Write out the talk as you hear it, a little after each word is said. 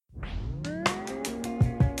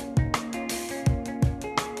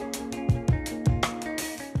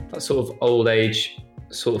that sort of old age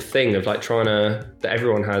sort of thing of like that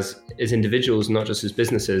everyone has as individuals, not just as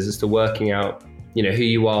businesses, as to working out, who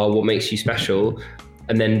you are, what makes you special.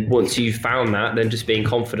 And then once you've found that, then just being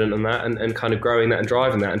confident on that and kind of growing that and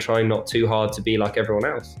driving that and trying not too hard to be like everyone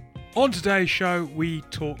else. On today's show, we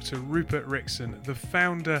talk to Rupert Rickson, the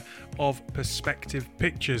founder of Perspective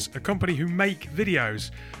Pictures, a company who make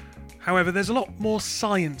videos. However, there's a lot more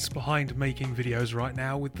science behind making videos right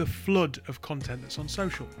now with the flood of content that's on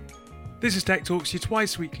social. This is Tech Talks, your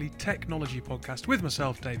twice weekly technology podcast with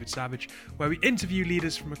myself, David Savage, where we interview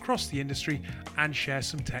leaders from across the industry and share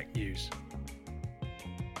some tech news.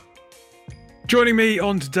 Joining me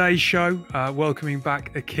on today's show, welcoming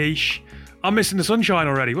back Akish. I'm missing the sunshine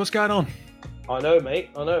already. What's going on? I know, mate.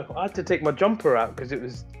 I know. I had to take my jumper out because it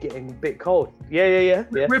was getting a bit cold. Yeah.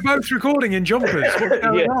 We're both recording in jumpers. What's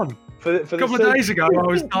going on? For a couple of days ago, I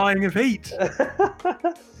was dying of heat.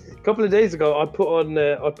 A couple of days ago, I put on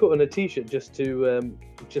a t-shirt just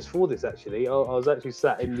for this. Actually, I was actually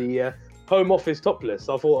sat in the home office topless.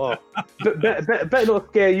 I thought, better not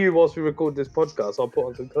scare you whilst we record this podcast. I'll put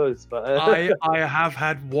on some clothes. But I have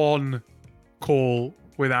had one call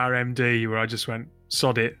with our MD where I just went,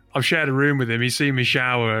 sod it. I've shared a room with him. He's seen me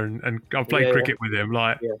shower and I've played cricket with him.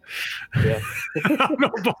 Like, I'm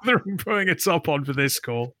not bothering putting a top on for this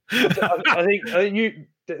call. I think you.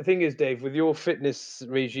 The thing is, Dave, with your fitness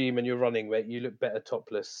regime and your running, mate, you look better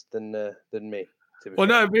topless than me. Well,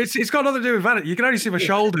 no, it's got nothing to do with vanity. You can only see my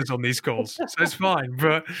shoulders on these calls, so it's fine.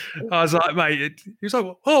 But I was like, mate, he was like,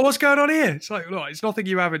 oh, what's going on here? It's like, look, it's nothing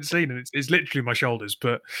you haven't seen, and it's literally my shoulders.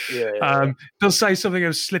 But it does say something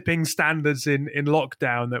of slipping standards in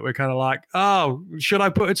lockdown that we're kind of like, oh, should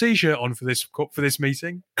I put a t-shirt on for this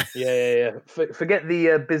meeting? Yeah. Forget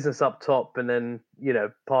the business up top, and then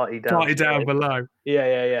party down. Party down below.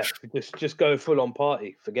 Yeah. Just go full on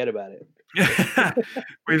party. Forget about it.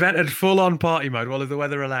 We've entered full-on party mode. Well, if the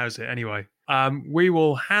weather allows it, anyway. We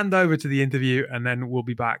will hand over to the interview, and then we'll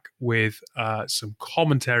be back with some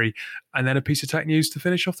commentary, and then a piece of tech news to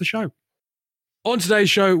finish off the show. On today's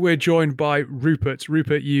show, we're joined by Rupert.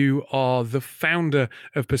 Rupert, you are the founder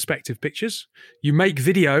of Perspective Pictures. You make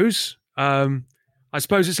videos. I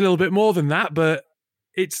suppose it's a little bit more than that, but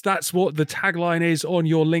that's what the tagline is on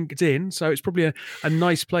your LinkedIn. So it's probably a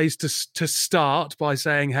nice place to start by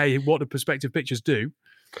saying, hey, what do Perspective Pictures do?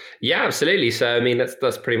 Yeah, absolutely. So, I mean,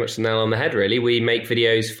 that's pretty much the nail on the head, really. We make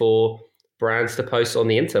videos for brands to post on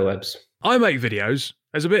the interwebs. I make videos.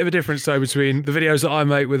 There's a bit of a difference, though, between the videos that I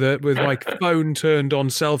make with my phone turned on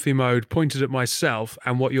selfie mode, pointed at myself,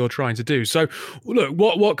 and what you're trying to do. So, look,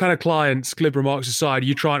 what kind of clients, glib remarks aside, are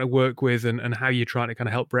you trying to work with and how you're trying to kind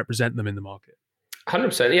of help represent them in the market?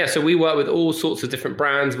 100%. Yeah. So we work with all sorts of different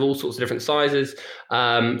brands of all sorts of different sizes,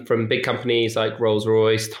 from big companies like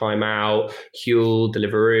Rolls-Royce, Time Out, Huel,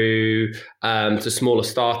 Deliveroo, to smaller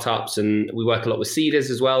startups. And we work a lot with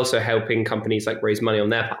seeders as well. So helping companies like raise money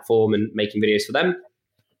on their platform and making videos for them.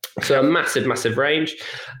 So a massive range.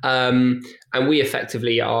 And we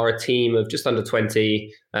effectively are a team of just under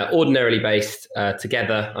 20, ordinarily based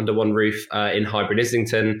together under one roof in Highbury,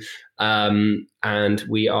 Islington. And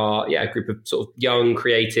we are, a group of sort of young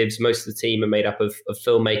creatives. Most of the team are made up of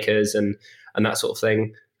filmmakers and that sort of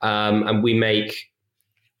thing. And we make,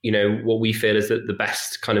 what we feel is the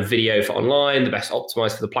best kind of video for online, the best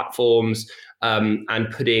optimized for the platforms,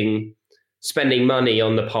 and spending money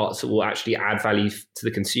on the parts that will actually add value to the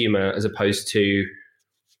consumer, as opposed to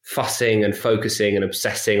fussing and focusing and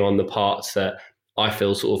obsessing on the parts that I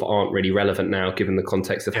feel sort of aren't really relevant now, given the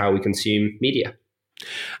context of how we consume media.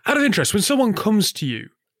 Out of interest, when someone comes to you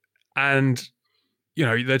and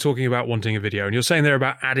they're talking about wanting a video and you're saying they're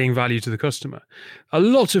about adding value to the customer, a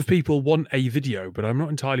lot of people want a video, but I'm not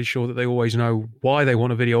entirely sure that they always know why they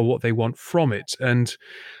want a video or what they want from it. And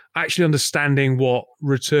actually understanding what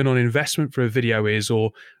return on investment for a video is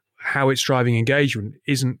or how it's driving engagement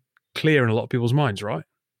isn't clear in a lot of people's minds, right?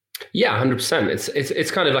 Yeah, 100%.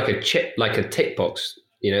 It's kind of like a tick box.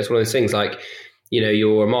 It's one of those things like,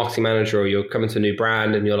 you're a marketing manager or you're coming to a new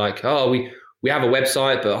brand and you're like, oh, we have a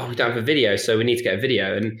website, but we don't have a video, so we need to get a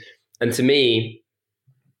video. And to me,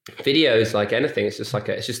 video is like anything. It's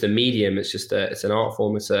just a medium. It's an art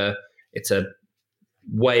form. It's a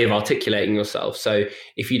way of articulating yourself. So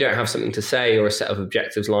if you don't have something to say or a set of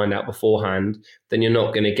objectives lined out beforehand, then you're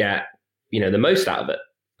not going to get, the most out of it.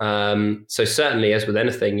 So certainly, as with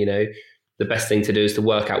anything, the best thing to do is to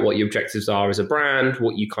work out what your objectives are as a brand,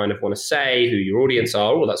 what you kind of want to say, who your audience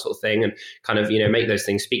are, all that sort of thing, and kind of, make those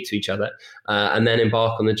things speak to each other, and then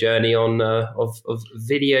embark on the journey of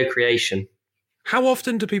video creation. How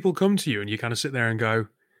often do people come to you and you kind of sit there and go,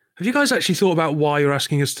 have you guys actually thought about why you're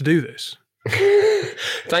asking us to do this?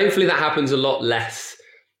 Thankfully, that happens a lot less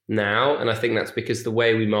now. And I think that's because the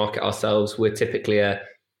way we market ourselves, we're typically a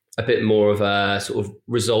bit more of a sort of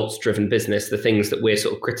results driven business. The things that we're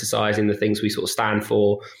sort of criticizing, the things we sort of stand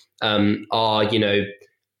for are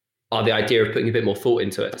the idea of putting a bit more thought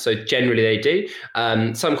into it. So generally they do.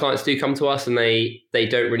 Some clients do come to us and they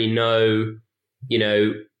don't really know,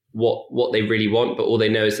 what they really want, but all they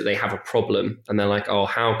know is that they have a problem and they're like, oh,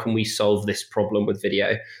 how can we solve this problem with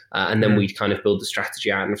video? And then we kind of build the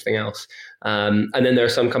strategy out and everything else. And then there are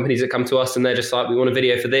some companies that come to us and they're just like, we want a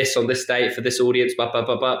video for this on this date for this audience, blah, blah,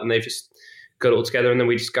 blah, blah. And they've just got it all together and then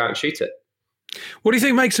we just go out and shoot it. What do you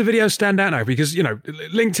think makes a video stand out now? Because,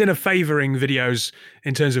 LinkedIn are favoring videos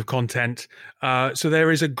in terms of content. So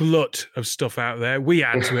there is a glut of stuff out there. We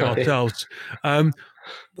add to it ourselves.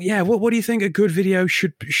 What do you think a good video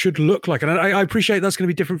should look like? And I appreciate that's going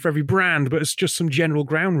to be different for every brand, but it's just some general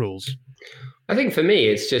ground rules. I think for me,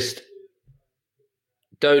 it's just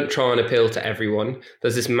don't try and appeal to everyone.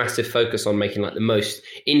 There's this massive focus on making like the most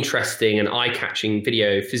interesting and eye-catching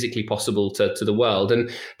video physically possible to the world.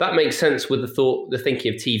 And that makes sense with the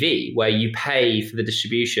thinking of TV, where you pay for the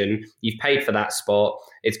distribution, you've paid for that spot,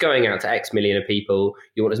 it's going out to X million of people.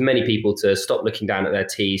 You want as many people to stop looking down at their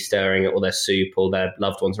tea, staring at all their soup or their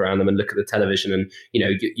loved ones around them and look at the television. And,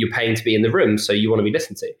 you're paying to be in the room, so you want to be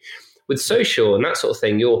listened to. With social and that sort of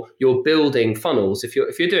thing, you're building funnels. If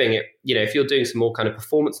you're doing it, if you're doing some more kind of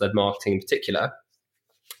performance-led marketing in particular,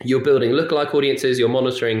 you're building lookalike audiences, you're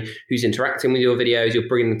monitoring who's interacting with your videos, you're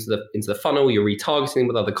bringing them into the funnel, you're retargeting them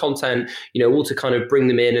with other content, all to kind of bring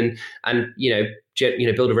them in and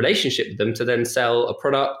build a relationship with them to then sell a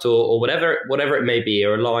product or whatever it may be,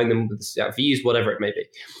 or align them with views, whatever it may be.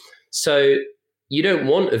 So you don't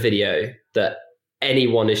want a video that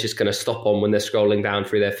anyone is just going to stop on when they're scrolling down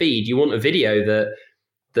through their feed. You want a video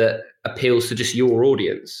that appeals to just your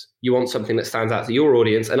audience. You want something that stands out to your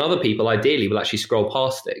audience, and other people ideally will actually scroll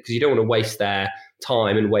past it because you don't want to waste their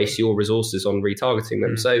time and waste your resources on retargeting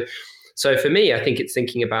them. So for me, I think it's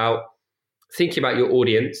thinking about your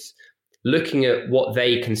audience, looking at what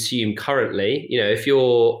they consume currently. If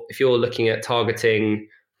you're looking at targeting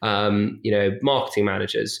marketing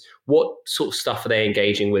managers, what sort of stuff are they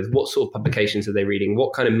engaging with? What sort of publications are they reading?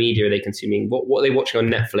 What kind of media are they consuming? What are they watching on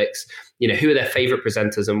Netflix? Who are their favorite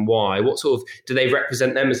presenters and why? What sort of, do they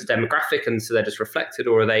represent them as a demographic and so they're just reflected,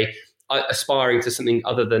 or are they aspiring to something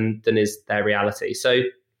other than is their reality? So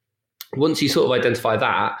once you sort of identify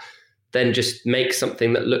that, then just make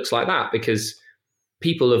something that looks like that, because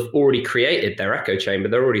people have already created their echo chamber.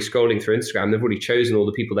 They're already scrolling through Instagram. They've already chosen all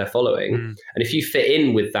the people they're following. And if you fit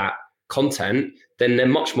in with that content, then they're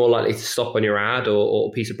much more likely to stop on your ad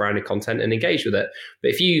or piece of branded content and engage with it.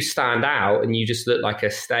 But if you stand out and you just look like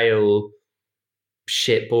a stale,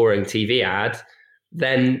 shit, boring TV ad,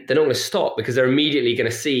 then they're not going to stop, because they're immediately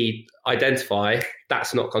going to identify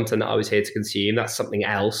that's not content that I was here to consume. That's something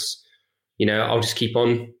else. I'll just keep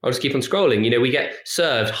on scrolling. We get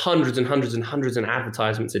served hundreds and hundreds and hundreds of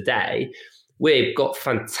advertisements a day. We've got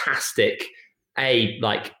fantastic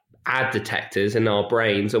ad detectors in our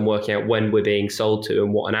brains and working out when we're being sold to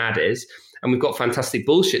and what an ad is. And we've got fantastic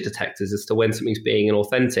bullshit detectors as to when something's being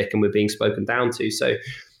inauthentic and we're being spoken down to. So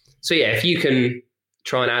yeah, if you can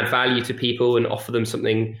try and add value to people and offer them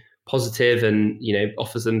something positive and,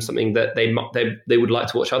 offers them something that they would like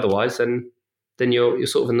to watch otherwise, then you're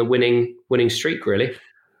sort of in the winning streak, really.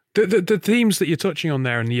 The themes that you're touching on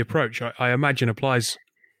there and the approach, I imagine, applies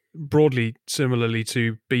broadly similarly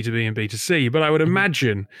to B2B and B2C, but I would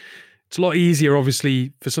imagine it's a lot easier,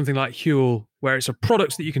 obviously, for something like Huel, where it's a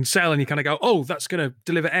product that you can sell and you kind of go, oh, that's going to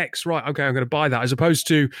deliver X, right, okay, I'm going to buy that, as opposed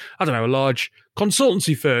to, I don't know, a large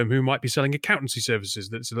consultancy firm who might be selling accountancy services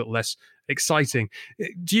that's a little less exciting.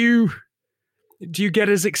 Do you get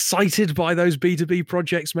as excited by those B2B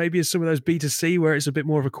projects maybe as some of those B2C, where it's a bit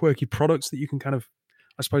more of a quirky product that you can kind of,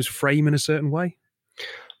 I suppose, frame in a certain way?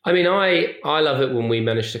 I mean, I love it when we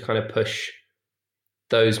manage to kind of push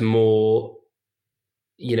those more,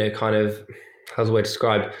 kind of, how's the way to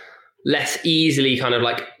describe, less easily kind of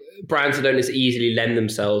like brands that don't as easily lend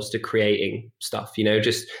themselves to creating stuff,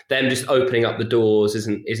 just opening up the doors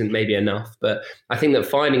isn't maybe enough. But I think that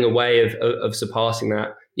finding a way of surpassing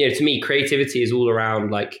that, to me, creativity is all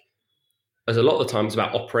around, as a lot of the time, it's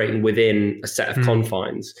about operating within a set of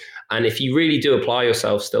confines. And if you really do apply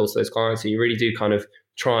yourself still to those clients and you really do kind of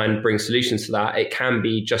try and bring solutions to that, it can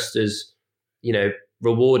be just as,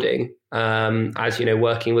 rewarding as,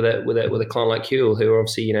 working with a client like Huel, who are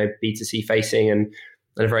obviously, B2C facing and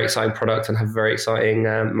a very exciting product and have a very exciting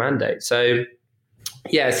mandate. So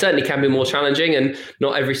yeah, it certainly can be more challenging, and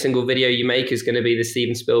not every single video you make is going to be the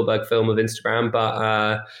Steven Spielberg film of Instagram,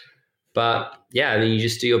 But yeah, then you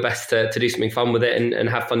just do your best to do something fun with it and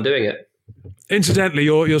have fun doing it. Incidentally,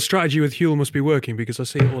 your strategy with Huel must be working, because I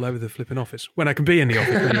see it all over the flipping office. When I can be in the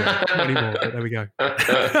office anyway. Not anymore, but there we go.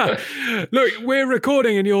 Look, we're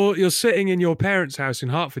recording and you're sitting in your parents' house in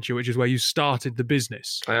Hertfordshire, which is where you started the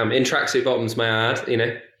business. I am in tracksuit bottoms, may I add, you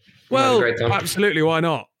know. Well, absolutely, why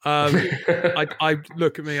not? I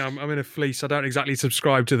look at me, I'm in a fleece. I don't exactly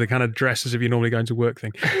subscribe to the kind of dress as if you're normally going to work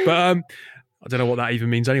thing. But I don't know what that even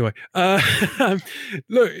means anyway.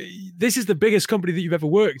 Look, this is the biggest company that you've ever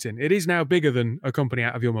worked in. It is now bigger than a company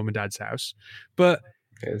out of your mum and dad's house. But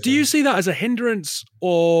do you see that as a hindrance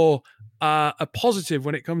or a positive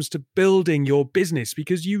when it comes to building your business?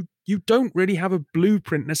 Because you don't really have a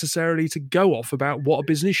blueprint necessarily to go off about what a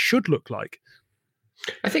business should look like.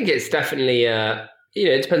 I think it's definitely,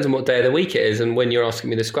 it depends on what day of the week it is. And when you're asking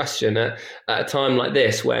me this question at a time like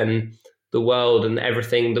this, when the world and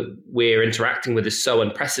everything that we're interacting with is so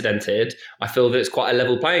unprecedented, I feel that it's quite a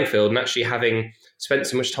level playing field. And actually having spent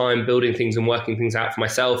so much time building things and working things out for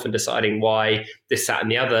myself and deciding why this, that, and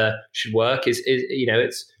the other should work is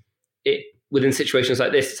within situations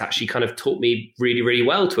like this, it's actually kind of taught me really, really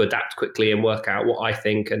well to adapt quickly and work out what I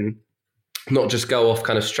think and not just go off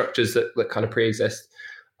kind of structures that kind of pre-exist.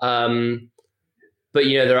 But,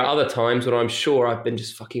 there are other times when I'm sure I've been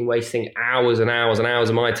just fucking wasting hours and hours and hours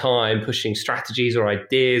of my time pushing strategies or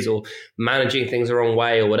ideas or managing things the wrong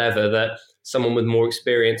way or whatever, that someone with more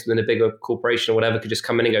experience within a bigger corporation or whatever could just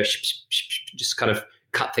come in and go, just kind of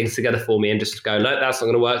cut things together for me and just go, no, that's not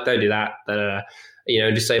going to work. Don't do that.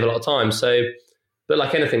 And just save a lot of time. So, but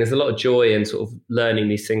like anything, there's a lot of joy in sort of learning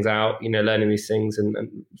these things out, learning these things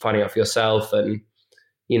and finding out for yourself and,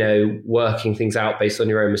 working things out based on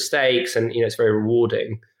your own mistakes. And, it's very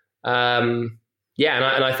rewarding. And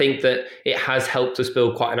I think that it has helped us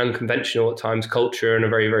build quite an unconventional at times culture and a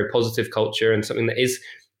very, very positive culture and something that is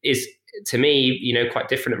to me, quite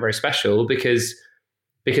different and very special because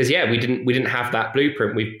we didn't have that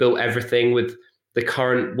blueprint. We've built everything with the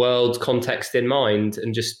current world context in mind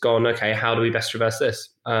and just gone, okay, how do we best traverse this?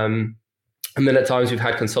 And then at times we've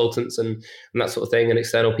had consultants and that sort of thing and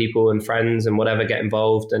external people and friends and whatever get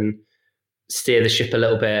involved and steer the ship a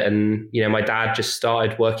little bit. And, my dad just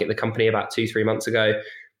started working at the company about 2-3 months ago.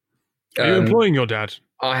 Are you employing your dad?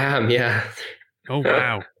 I am, yeah. Oh,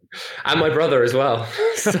 wow. And my brother as well.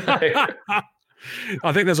 So.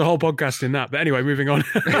 I think there's a whole podcast in that. But anyway, moving on.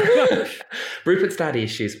 Rupert's daddy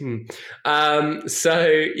issues. So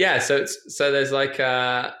there's like,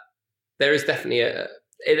 there is definitely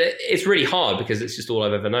it's really hard because it's just all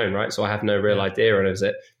I've ever known, right? So I have no real idea on is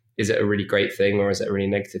it a really great thing or is it a really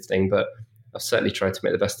negative thing? But I've certainly tried to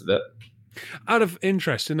make the best of it. Out of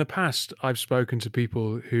interest, in the past, I've spoken to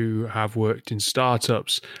people who have worked in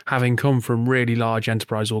startups, having come from really large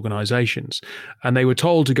enterprise organizations, and they were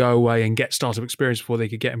told to go away and get startup experience before they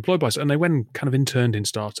could get employed by us. And they went and kind of interned in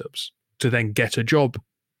startups to then get a job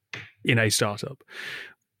in a startup.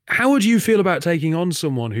 How would you feel about taking on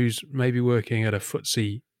someone who's maybe working at a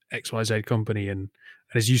FTSE XYZ company and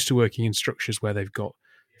is used to working in structures where they've got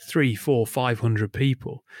 300, 400, 500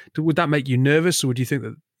 people? Would that make you nervous, or would you think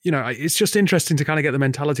that, it's just interesting to kind of get the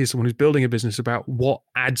mentality of someone who's building a business about what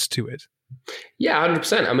adds to it? Yeah,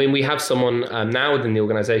 100%. I mean, we have someone now within the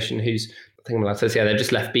organization who's, I think I'm allowed to say, they've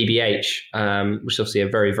just left BBH, which is obviously a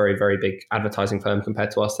very, very, very big advertising firm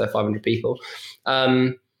compared to us. They're 500 people.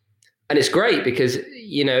 And it's great because,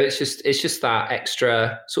 it's just that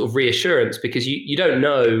extra sort of reassurance because you don't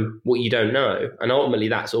know what you don't know. And ultimately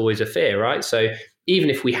that's always a fear, right? So even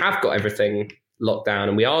if we have got everything locked down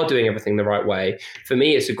and we are doing everything the right way, for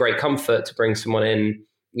me, it's a great comfort to bring someone in,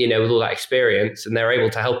 with all that experience and they're able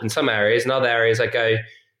to help in some areas. In other areas I go, do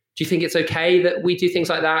you think it's okay that we do things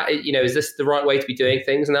like that? Is this the right way to be doing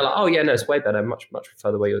things? And they're like, oh yeah, no, it's way better. Much, much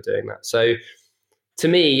prefer the way you're doing that. So to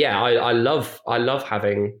me, yeah, I love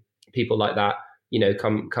having people like that,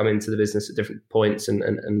 come into the business at different points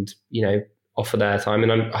and offer their time.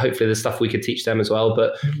 And hopefully there's stuff we could teach them as well.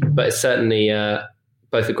 But it's certainly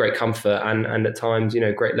both a great comfort and at times,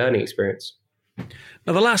 great learning experience.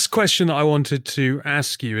 Now, the last question that I wanted to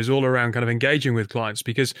ask you is all around kind of engaging with clients,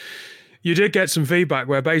 because you did get some feedback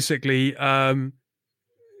where basically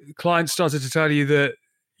clients started to tell you that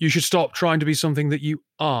you should stop trying to be something that you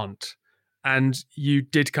aren't. And you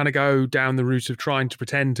did kind of go down the route of trying to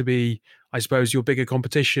pretend to be, I suppose, your bigger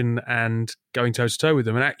competition and going toe to toe with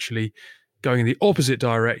them. And actually going in the opposite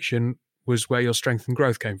direction was where your strength and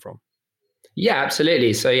growth came from. Yeah,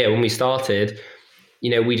 absolutely. So yeah, when we started,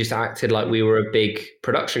 we just acted like we were a big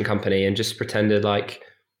production company and just pretended like,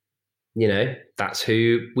 that's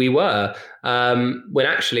who we were. When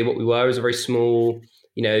actually what we were is a very small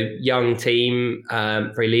young team,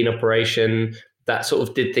 very lean operation that sort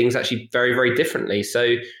of did things actually very, very differently.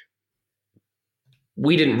 So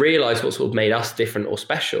we didn't realize what sort of made us different or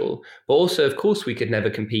special, but also, of course, we could never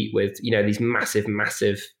compete with, these massive,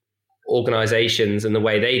 massive organizations and the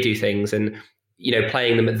way they do things and,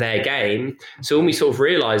 playing them at their game. So when we sort of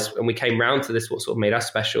realized and we came round to this, what sort of made us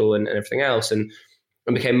special and everything else, and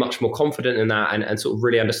became much more confident in that and sort of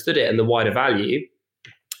really understood it and the wider value,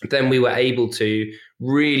 then we were able to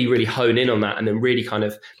really, really hone in on that and then really kind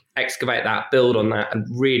of excavate that, build on that, and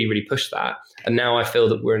really, really push that. And now I feel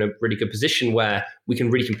that we're in a really good position where we can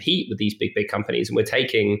really compete with these big, big companies. And we're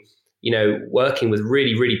taking, working with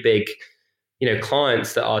really, really big,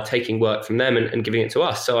 clients that are taking work from them and giving it to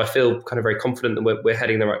us. So I feel kind of very confident that we're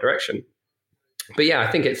heading in the right direction. But yeah,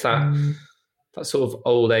 I think it's that sort of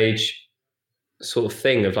old age sort of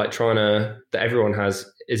thing of like that everyone has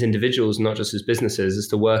as individuals, not just as businesses, as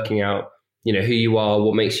to working out, who you are,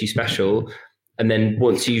 what makes you special. And then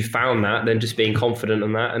once you've found that, then just being confident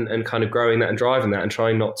on that and kind of growing that and driving that and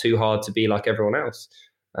trying not too hard to be like everyone else.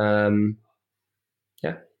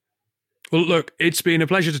 Yeah. Well, look, it's been a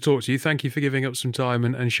pleasure to talk to you. Thank you for giving up some time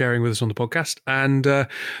and sharing with us on the podcast. And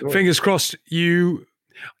fingers crossed, you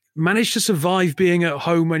managed to survive being at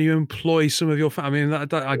home when you employ some of your family. I mean,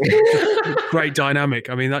 that great dynamic.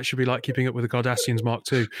 I mean, that should be like Keeping Up with the Kardashians Mark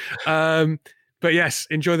II. But yes,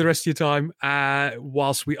 enjoy the rest of your time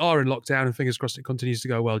whilst we are in lockdown, and fingers crossed it continues to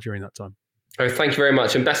go well during that time. Oh, thank you very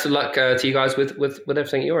much, and best of luck to you guys with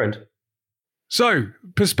everything at your end. So,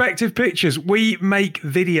 Perspective Pictures, we make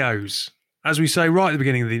videos. As we say right at the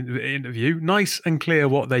beginning of the interview, nice and clear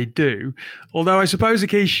what they do. Although I suppose,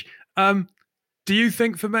 Akish, do you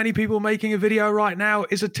think for many people making a video right now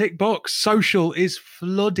is a tick box? Social is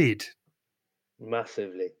flooded.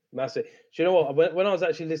 Massively. Do you know what? When I was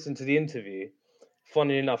actually listening to the interview,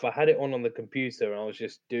 funny enough, I had it on the computer and I was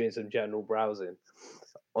just doing some general browsing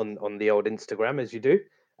on the old Instagram, as you do.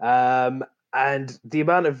 And the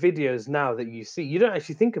amount of videos now that you see, you don't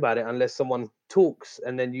actually think about it unless someone talks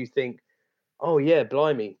and then you think, oh yeah,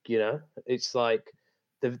 blimey, it's like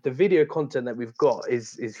the video content that we've got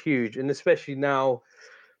is huge. And especially now,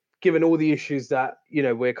 given all the issues that,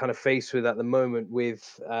 we're kind of faced with at the moment with,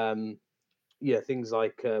 things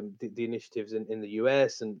like the initiatives in the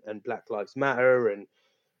US and Black Lives Matter and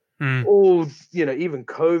all, even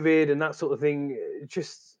COVID and that sort of thing.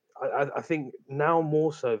 Just, I think now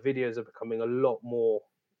more so videos are becoming a lot more,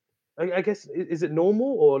 I guess, is it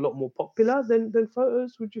normal or a lot more popular than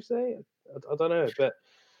photos, would you say? I don't know, but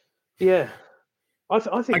yeah, I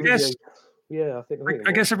think. I guess. Videos, yeah,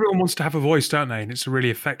 I guess everyone wants to have a voice, don't they? And it's a really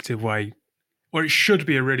effective way, or it should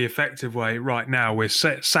be a really effective way. Right now, we're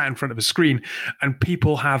sat in front of a screen, and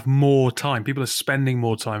people have more time. People are spending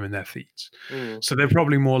more time in their feeds, so they're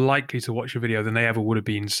probably more likely to watch a video than they ever would have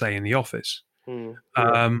been, say, in the office.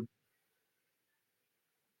 I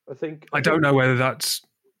don't know whether that's,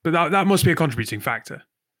 but that must be a contributing factor.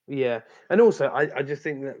 Yeah. And also, I just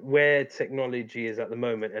think that where technology is at the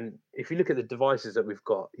moment, and if you look at the devices that we've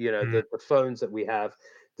got, the phones that we have,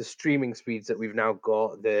 the streaming speeds that we've now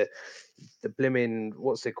got, the blimmin',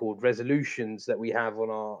 what's it called, resolutions that we have on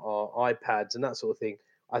our iPads and that sort of thing,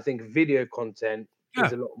 I think video content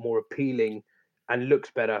is a lot more appealing and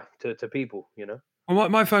looks better to people, Well,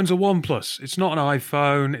 my phone's a OnePlus. It's not an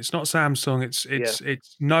iPhone. It's not Samsung.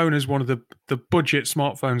 It's known as one of the budget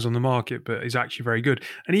smartphones on the market, but is actually very good.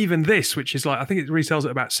 And even this, which is like, I think it retails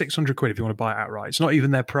at about £600 if you want to buy it outright. It's not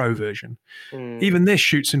even their Pro version. Even this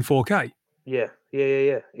shoots in 4K. Yeah,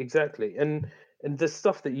 exactly. And the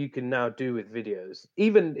stuff that you can now do with videos,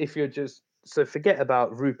 even if you're just, so forget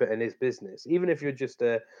about Rupert and his business. Even if you're just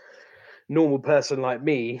a normal person like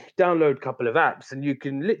me, download a couple of apps and you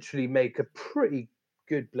can literally make a pretty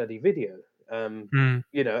good bloody video. And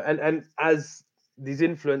as these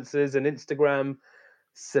influencers and Instagram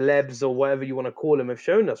celebs or whatever you want to call them have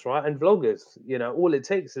shown us, right? And vloggers, all it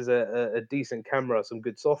takes is a decent camera, some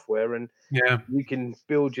good software, and you can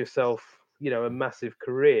build yourself, a massive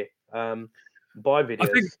career by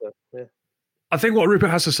videos. I think what Rupert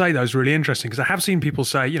has to say, though, is really interesting, because I have seen people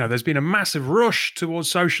say, there's been a massive rush towards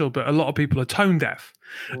social, but a lot of people are tone deaf.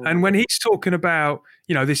 And when he's talking about,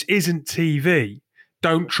 this isn't TV,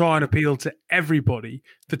 don't try and appeal to everybody.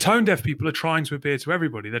 The tone deaf people are trying to appeal to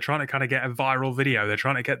everybody. They're trying to kind of get a viral video. They're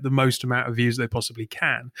trying to get the most amount of views they possibly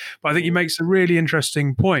can. But I think he makes a really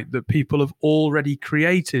interesting point that people have already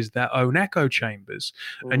created their own echo chambers,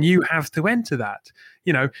 and you have to enter that.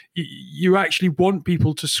 You actually want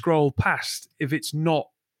people to scroll past if it's not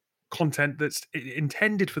content that's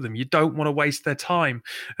intended for them. You don't want to waste their time.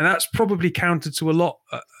 And that's probably counter to a lot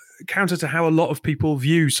counter to how a lot of people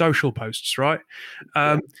view social posts, right?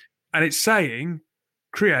 And it's saying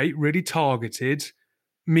create really targeted,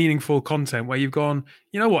 meaningful content where you've gone,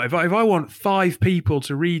 you know what, if I want 5 people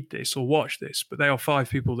to read this or watch this, but they are 5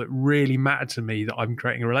 people that really matter to me, that I'm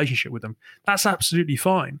creating a relationship with them, that's absolutely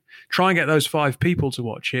fine. Try and get those 5 people to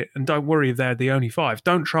watch it, and don't worry if they're the only 5.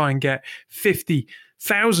 Don't try and get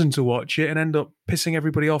 50,000 to watch it and end up pissing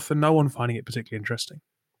everybody off and no one finding it particularly interesting.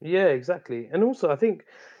 Yeah, exactly. And also, I think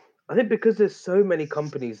because there's so many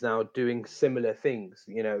companies now doing similar things,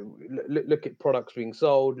 look at products being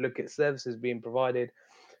sold, look at services being provided.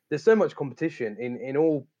 There's so much competition in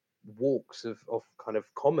all walks of kind of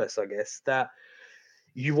commerce, I guess, that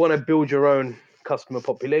you want to build your own customer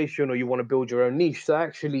population, or you want to build your own niche. So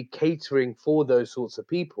actually catering for those sorts of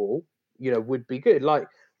people, would be good. Like,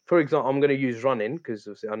 for example, I'm going to use running because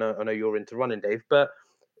I know you're into running, Dave, but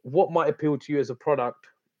what might appeal to you as a product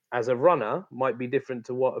as a runner might be different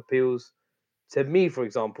to what appeals to me, for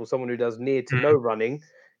example, someone who does near to no running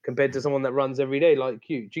compared to someone that runs every day like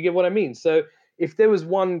you. Do you get what I mean? So if there was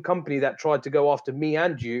one company that tried to go after me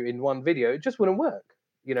and you in one video, it just wouldn't work,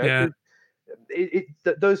 Yeah.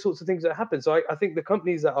 Those sorts of things that happen. So I think the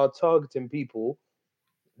companies that are targeting people,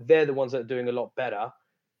 they're the ones that are doing a lot better.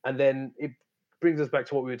 And then it brings us back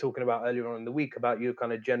to what we were talking about earlier on in the week about your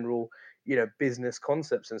kind of general, business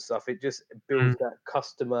concepts and stuff. It just builds that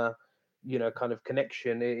customer, kind of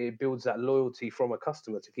connection. It builds that loyalty from a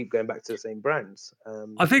customer to keep going back to the same brands.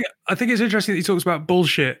 I think it's interesting that he talks about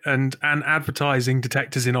bullshit and advertising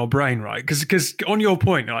detectors in our brain, right? Because on your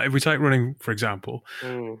point, like, if we take running, for example,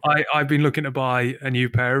 I've been looking to buy a new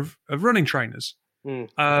pair of running trainers.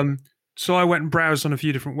 So I went and browsed on a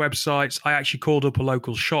few different websites. I actually called up a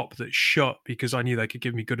local shop that shut because I knew they could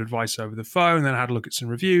give me good advice over the phone. Then I had a look at some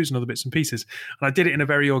reviews and other bits and pieces. And I did it in a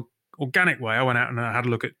very organic way. I went out and I had a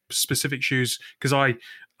look at specific shoes because I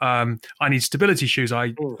need stability shoes. I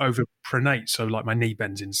overpronate, so like my knee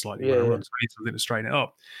bends in slightly when I run, so I need something to straighten it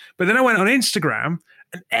up. But then I went on Instagram,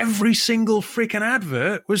 and every single freaking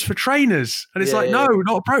advert was for trainers, and it's no,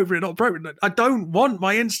 not appropriate. I don't want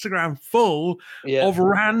my Instagram full of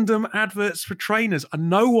random adverts for trainers. I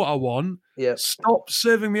know what I want. Stop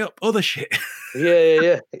serving me up other shit.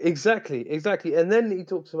 Exactly. And then he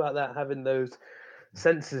talks about that, having those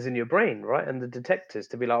sensors in your brain, right, and the detectors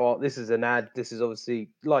to be like, oh, this is an ad, this is obviously,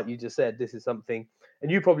 like you just said, this is something.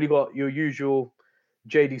 And you probably got your usual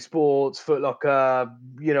JD Sports, Foot Locker,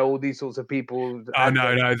 all these sorts of people. Oh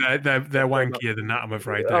no, they're wankier than that, I'm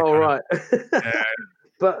afraid. Right.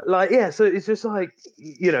 But so it's just like,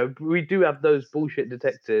 we do have those bullshit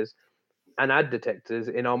detectors and ad detectors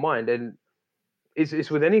in our mind, and it's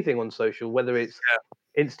with anything on social, whether it's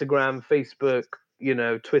Instagram, Facebook,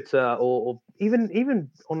 Twitter, or even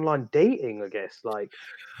online dating, I guess. Like,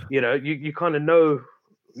 you kind of know,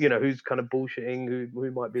 who's kind of bullshitting,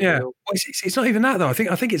 who might be real. Well, it's not even that though. I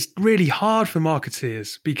think it's really hard for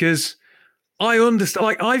marketeers because I understand.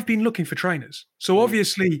 Like, I've been looking for trainers, so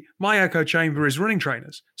obviously my echo chamber is running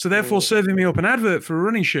trainers. So therefore, serving me up an advert for a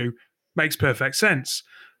running shoe makes perfect sense.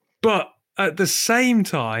 But at the same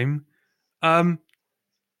time,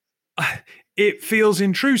 it feels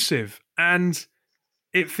intrusive and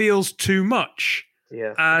it feels too much.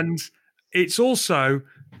 And it's also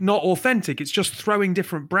not authentic. It's just throwing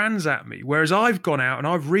different brands at me. Whereas I've gone out and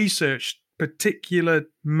I've researched particular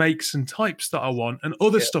makes and types that I want, and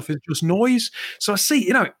other stuff is just noise. So I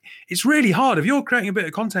see, it's really hard. If you're creating a bit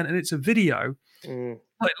of content and it's a video,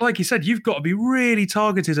 like you said, you've got to be really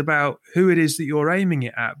targeted about who it is that you're aiming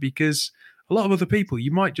it at, because a lot of other people,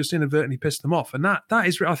 you might just inadvertently piss them off. And that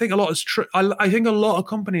is, I think I think a lot of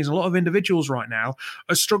companies, a lot of individuals right now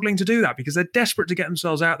are struggling to do that because they're desperate to get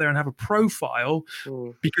themselves out there and have a profile,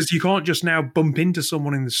 because you can't just now bump into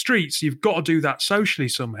someone in the streets. You've got to do that socially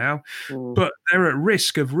somehow, but they're at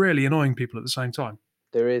risk of really annoying people at the same time.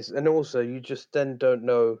 There is. And also you just then don't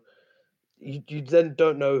know, you then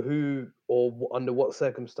don't know who or under what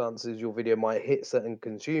circumstances your video might hit certain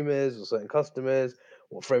consumers or certain customers,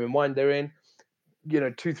 what frame of mind they're in.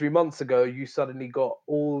 2-3 months ago, you suddenly got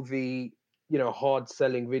all the, hard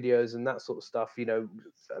selling videos and that sort of stuff,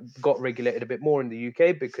 got regulated a bit more in the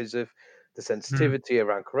UK because of the sensitivity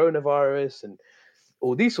around coronavirus and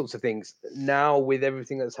all these sorts of things. Now, with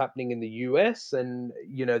everything that's happening in the US and,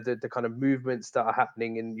 the kind of movements that are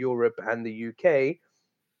happening in Europe and the UK,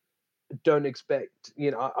 don't expect,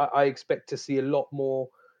 I expect to see a lot more,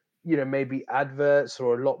 maybe adverts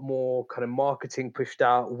or a lot more kind of marketing pushed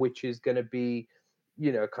out, which is going to be,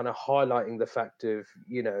 kind of highlighting the fact of,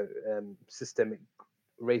 systemic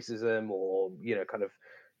racism or, kind of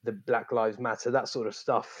the Black Lives Matter, that sort of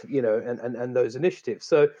stuff, and those initiatives.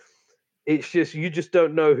 So it's just you just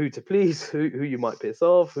don't know who to please, who you might piss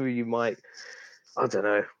off, who you might, I don't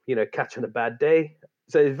know, catch on a bad day.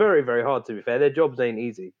 So it's very, very hard, to be fair. Their jobs ain't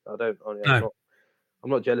easy. I'm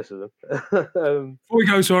not jealous of them. Before we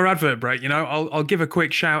go to our advert break, I'll give a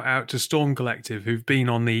quick shout out to Storm Collective, who've been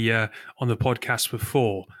on the podcast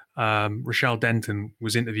before. Rochelle Denton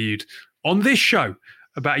was interviewed on this show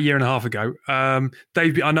about a year and a half ago.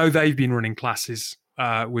 I know they've been running classes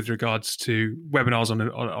with regards to webinars on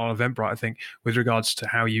Eventbrite, I think, with regards to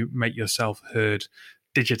how you make yourself heard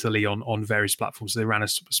digitally on various platforms. They ran a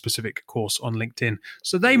specific course on LinkedIn,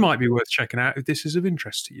 so they might be worth checking out if this is of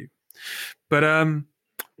interest to you. But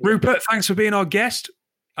Rupert, thanks for being our guest.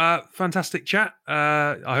 Fantastic chat.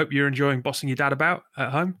 I hope you're enjoying bossing your dad about at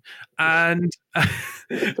home. And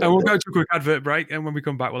we'll go to a quick advert break. And when we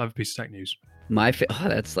come back, we'll have a piece of tech news.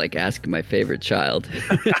 That's like asking my favorite child.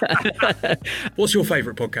 What's your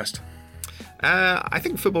favorite podcast? I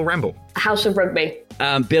think Football Ramble. House of Rugby.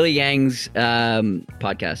 Billy Yang's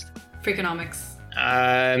podcast. Freakonomics.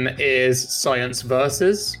 Is Science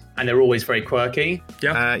Versus. And they're always very quirky.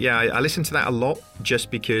 Yeah, I listen to that a lot just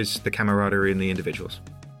because the camaraderie and the individuals.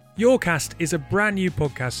 Yourcast is a brand new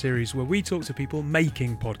podcast series where we talk to people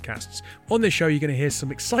making podcasts. On this show, you're going to hear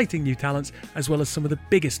some exciting new talents as well as some of the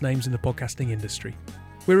biggest names in the podcasting industry.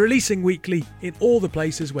 We're releasing weekly in all the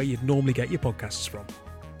places where you'd normally get your podcasts from.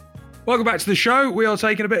 Welcome back to the show. We are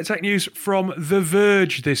taking a bit of tech news from The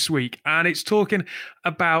Verge this week, and it's talking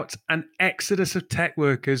about an exodus of tech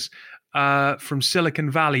workers from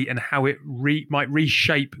Silicon Valley and how it might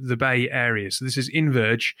reshape the Bay Area. So this is in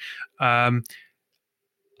Verge.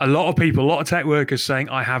 A lot of tech workers saying,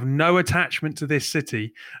 I have no attachment to this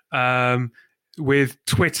city, with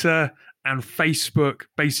Twitter and Facebook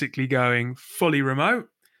basically going fully remote.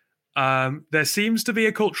 There seems to be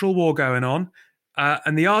a cultural war going on.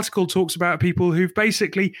 And the article talks about people who've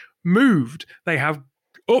basically moved. They have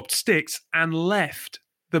upped sticks and left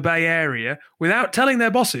the Bay Area without telling their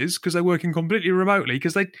bosses, because they're working completely remotely,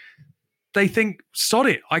 because they think, sod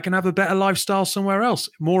it, I can have a better lifestyle somewhere else,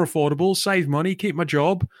 more affordable, save money, keep my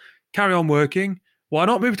job, carry on working. Why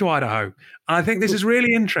not move to Idaho? And I think this is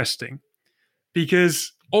really interesting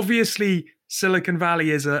because obviously Silicon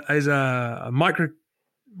Valley is a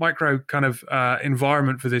micro kind of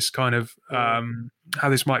environment for this kind of how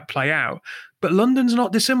this might play out. But London's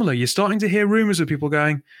not dissimilar. You're starting to hear rumors of people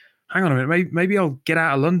going, hang on a minute, maybe I'll get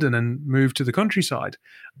out of London and move to the countryside.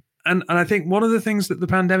 And I think one of the things that the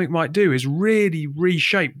pandemic might do is really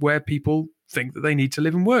reshape where people think that they need to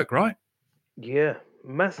live and work, right? Yeah,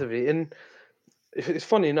 massively. And it's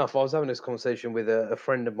funny enough, I was having this conversation with a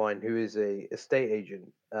friend of mine who is a estate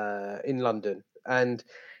agent in London. And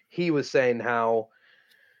he was saying how,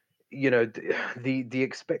 the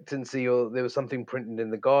expectancy, or there was something printed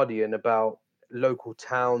in The Guardian about local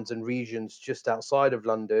towns and regions just outside of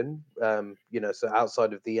London, so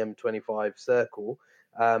outside of the M25 circle,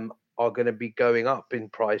 are going to be going up in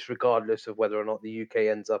price regardless of whether or not the UK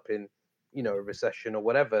ends up in, a recession or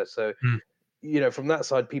whatever. So, from that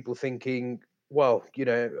side, people thinking, well,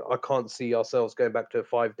 I can't see ourselves going back to a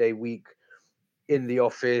 5-day week in the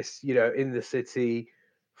office, in the city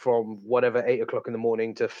from whatever 8 o'clock in the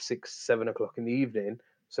morning to 6-7 o'clock in the evening.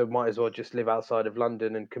 So might as well just live outside of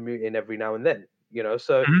London and commute in every now and then,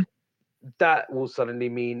 So that will suddenly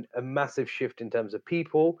mean a massive shift in terms of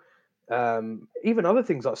people, even other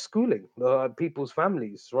things like schooling, people's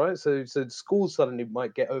families, right? So schools suddenly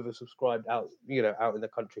might get oversubscribed out in the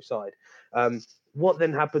countryside. What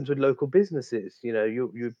then happens with local businesses?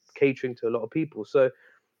 You're catering to a lot of people. So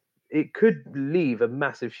it could leave a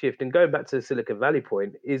massive shift. And going back to the Silicon Valley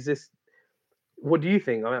point, what do you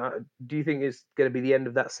think? Do you think it's going to be the end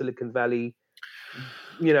of that Silicon Valley,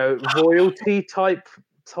 royalty type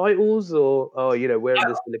titles, or we're in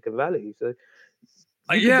the Silicon Valley? So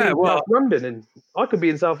South London, and I could be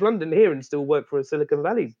in South London here and still work for a Silicon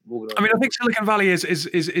Valley organization. I think Silicon Valley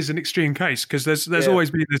is an extreme case, because there's always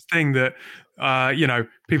been this thing that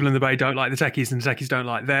people in the Bay don't like the techies and the techies don't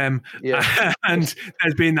like them, and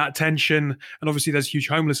there's been that tension, and obviously there's huge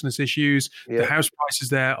homelessness issues. The house prices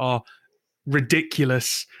there are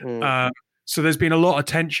ridiculous. So there's been a lot of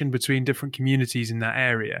tension between different communities in that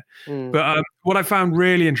area. But what I found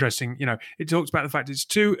really interesting, it talks about the fact it's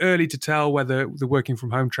too early to tell whether the working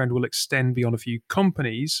from home trend will extend beyond a few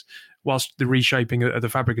companies, whilst the reshaping of the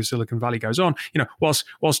fabric of Silicon Valley goes on.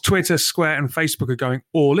 Whilst Twitter, Square, and Facebook are going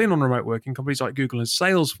all in on remote working, companies like Google and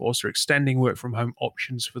Salesforce are extending work from home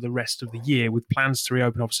options for the rest of the year, with plans to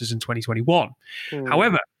reopen offices in 2021.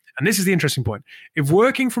 However, and this is the interesting point, if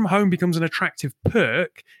working from home becomes an attractive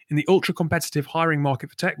perk in the ultra-competitive hiring market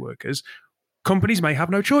for tech workers, companies may have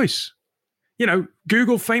no choice.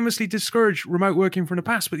 Google famously discouraged remote working from the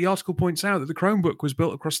past, but the article points out that the Chromebook was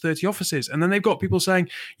built across 30 offices. And then they've got people saying,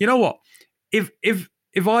 you know what, if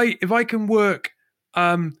I can work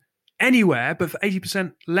anywhere, but for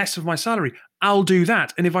 80% less of my salary, I'll do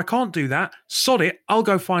that. And if I can't do that, sod it, I'll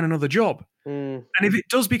go find another job. And if it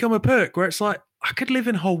does become a perk where it's like, I could live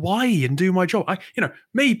in Hawaii and do my job.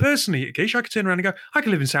 Me personally, Kish, I could turn around and go, I could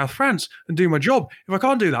live in South France and do my job. If I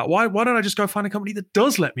can't do that, why don't I just go find a company that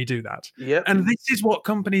does let me do that? Yep. And this is what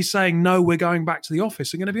companies saying, no, we're going back to the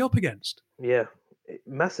office are going to be up against. Yeah,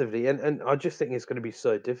 massively. And I just think it's going to be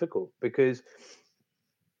so difficult because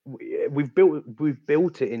we've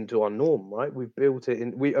built it into our norm, right? We've built it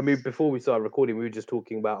in. Before we started recording, we were just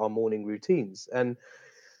talking about our morning routines, and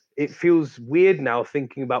it feels weird now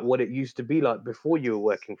thinking about what it used to be like before you were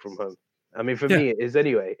working from home. For me, it is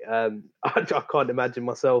anyway. I can't imagine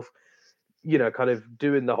myself, kind of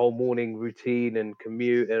doing the whole morning routine and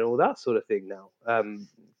commute and all that sort of thing now.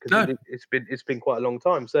 Because it's been quite a long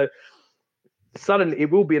time. So suddenly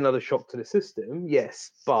it will be another shock to the system,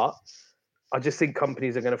 yes, but I just think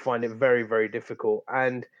companies are going to find it very, very difficult.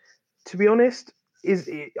 And to be honest,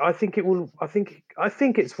 I think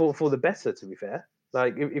it's for the better, to be fair.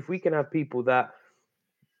 Like if we can have people that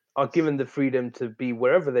are given the freedom to be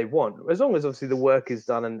wherever they want, as long as obviously the work is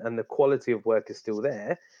done and the quality of work is still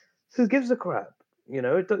there, who gives a crap?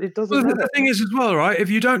 It doesn't matter. The thing is as well, right? If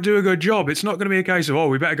you don't do a good job, it's not going to be a case of,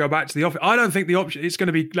 we better go back to the office. I don't think the option, it's going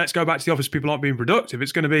to be, let's go back to the office, people aren't being productive.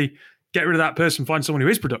 It's going to be, get rid of that person, find someone who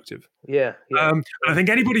is productive. Yeah. And I think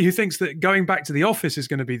anybody who thinks that going back to the office is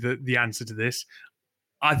going to be the answer to this,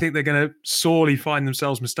 I think they're going to sorely find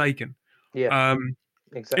themselves mistaken. Yeah.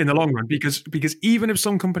 Exactly. In the long run, because even if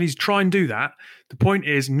some companies try and do that, the point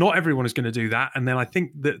is not everyone is going to do that. And then I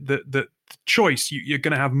think that the choice, you're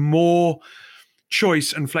going to have more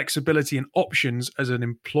choice and flexibility and options as an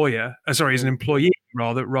employer, as an employee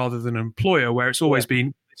rather than an employer, where it's always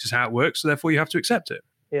been, this is how it works, so therefore you have to accept it.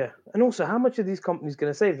 Yeah. And also, how much are these companies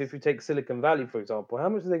going to save? If you take Silicon Valley, for example, how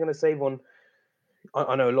much are they going to save on?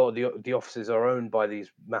 I know a lot of the offices are owned by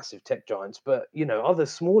these massive tech giants, but other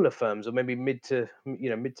smaller firms or maybe mid to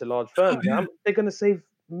large firms, they're going to save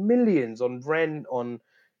millions on rent, on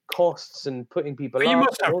costs, and putting people. You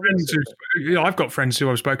must have friends I've got friends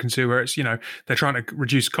who I've spoken to where it's they're trying to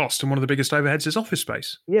reduce costs, and one of the biggest overheads is office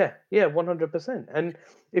space. Yeah, 100%. And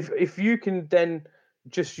if you can then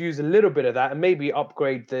just use a little bit of that and maybe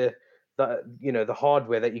upgrade the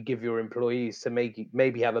hardware that you give your employees to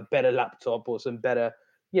maybe have a better laptop or some better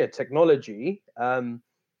technology, then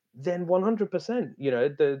 100%,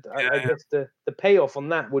 I guess the payoff on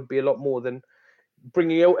that would be a lot more than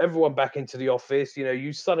bringing everyone back into the office.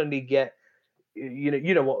 You suddenly get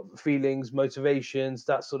what feelings, motivations,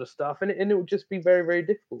 that sort of stuff, and it will just be very, very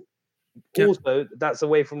difficult. Also, that's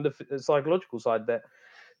away from the psychological side, that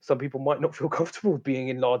some people might not feel comfortable being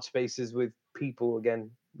in large spaces with people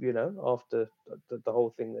again, after the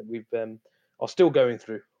whole thing that we've are still going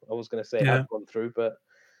through. I was going to say have gone through, but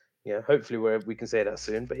hopefully we can say that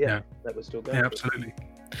soon. But that we're still going through. Absolutely.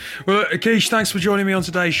 Well, Akish, thanks for joining me on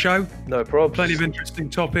today's show. No problem. Plenty of interesting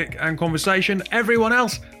topic and conversation. Everyone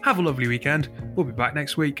else, have a lovely weekend. We'll be back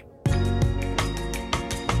next week.